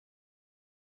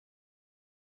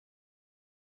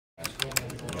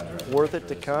Worth it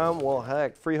to come? Well,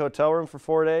 heck, free hotel room for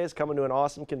 4 days, coming to an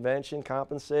awesome convention,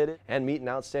 compensated, and meeting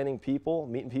outstanding people,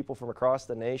 meeting people from across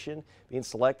the nation, being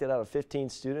selected out of 15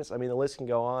 students. I mean, the list can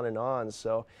go on and on.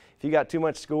 So if you got too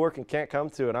much schoolwork and can't come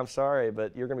to it, I'm sorry,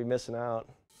 but you're going to be missing out.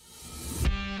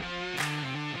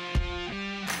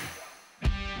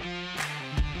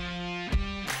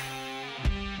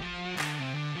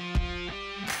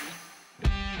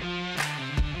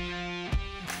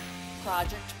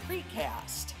 Project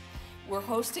Precast. We're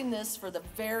hosting this for the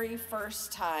very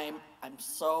first time. I'm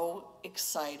so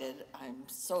excited.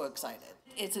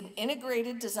 It's an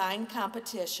integrated design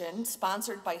competition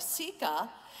sponsored by SECA,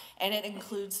 and it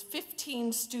includes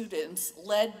 15 students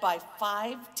led by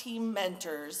 5 team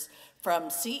mentors from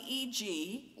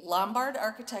CEG, Lombard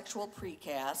Architectural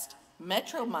Precast,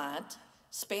 Metromont,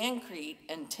 Spancrete,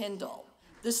 and Tyndall.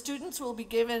 The students will be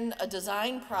given a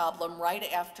design problem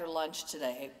right after lunch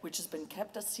today, which has been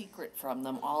kept a secret from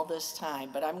them all this time,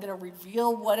 but I'm going to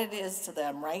reveal what it is to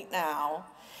them right now.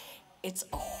 It's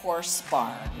a horse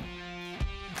barn.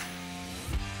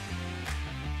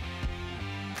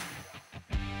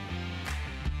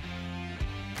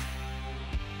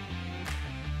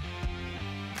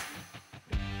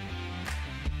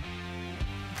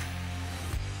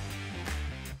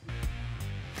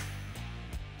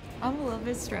 I'm a little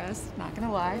bit stressed, not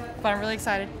gonna lie, but I'm really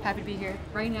excited, happy to be here.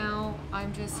 Right now,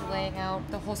 I'm just laying out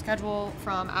the whole schedule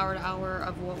from hour to hour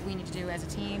of what we need to do as a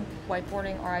team,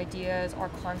 whiteboarding our ideas, our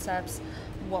concepts,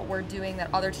 what we're doing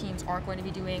that other teams aren't going to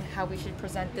be doing, how we should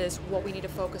present this, what we need to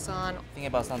focus on. Think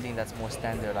about something that's more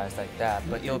standardized like that,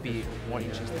 but it'll be more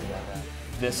interesting like that.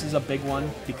 This is a big one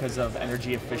because of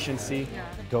energy efficiency. Yeah.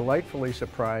 Delightfully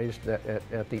surprised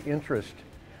at the interest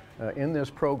in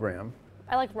this program.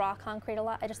 I like raw concrete a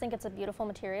lot. I just think it's a beautiful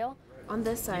material. On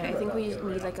this side, I think we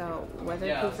need like a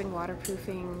weatherproofing,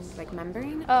 waterproofing, like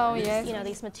membrane. Oh, yes. You know,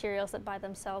 these materials that by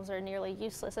themselves are nearly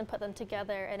useless, and put them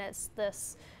together and it's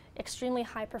this extremely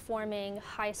high performing,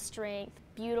 high strength,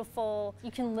 beautiful.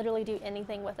 You can literally do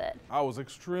anything with it. I was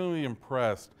extremely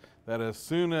impressed that as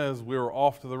soon as we were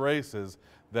off to the races,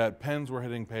 that pens were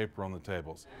hitting paper on the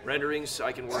tables. Renderings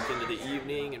I can work into the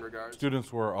evening in regards.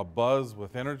 Students were abuzz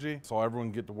with energy, saw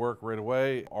everyone get to work right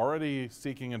away, already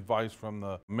seeking advice from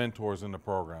the mentors in the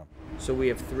program. So we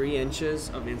have 3 inches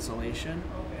of insulation,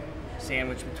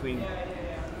 sandwiched between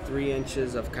 3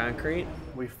 inches of concrete.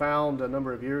 We found a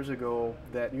number of years ago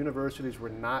that universities were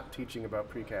not teaching about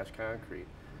precast concrete.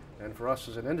 And for us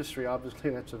as an industry, obviously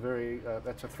that's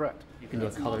a threat. You can do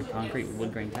a colored concrete with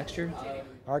wood grain texture.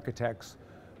 Architects,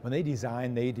 when they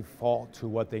design, they default to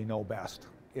what they know best.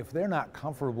 If they're not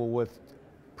comfortable with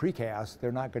precast,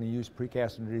 they're not going to use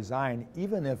precast in their design,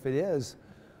 even if it is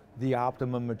the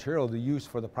optimum material to use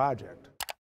for the project.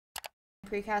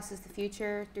 Precast is the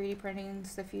future, 3D printing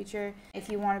is the future. If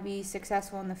you want to be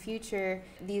successful in the future,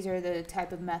 these are the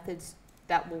type of methods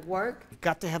that will work. You've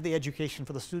got to have the education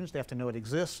for the students, they have to know it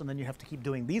exists, and then you have to keep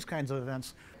doing these kinds of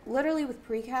events. Literally with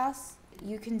precast,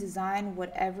 you can design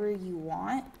whatever you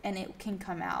want and it can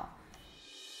come out.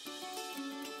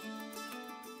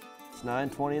 It's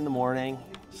 9:20 in the morning,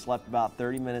 slept about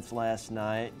 30 minutes last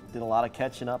night, did a lot of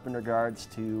catching up in regards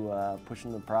to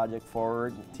pushing the project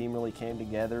forward. The team really came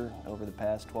together over the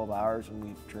past 12 hours and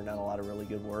we've turned out a lot of really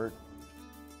good work.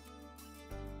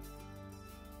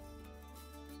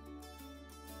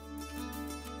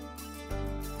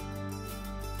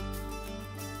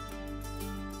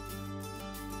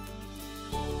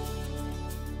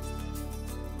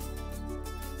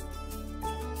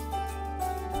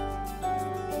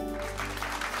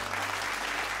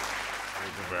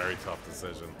 Very tough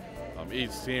decision.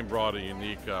 Each team brought a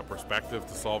unique perspective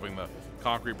to solving the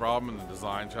concrete problem and the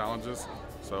design challenges,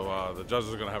 so the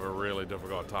judges are going to have a really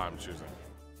difficult time choosing.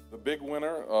 The big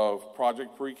winner of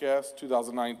Project Precast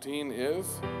 2019 is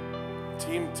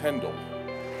Team Tyndall.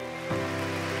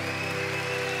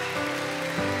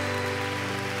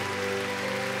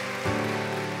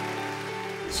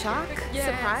 Shock? Yes.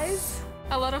 Surprise?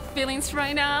 A lot of feelings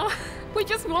right now. We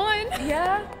just won.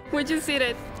 Yeah. We just did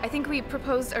it. I think we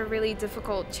proposed a really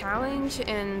difficult challenge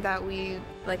in that we,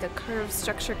 like a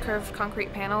curved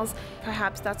concrete panels.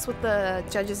 Perhaps that's what the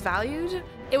judges valued.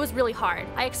 It was really hard.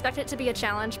 I expected it to be a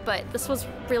challenge, but this was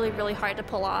really, really hard to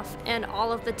pull off. And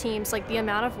all of the teams, like the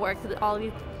amount of work that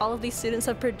all of these students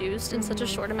have produced in such a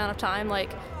short amount of time,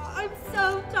 like, I'm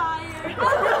so tired.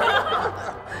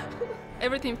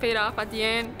 Everything paid off at the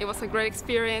end. It was a great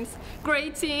experience,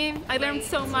 great team. I learned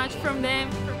so much from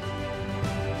them.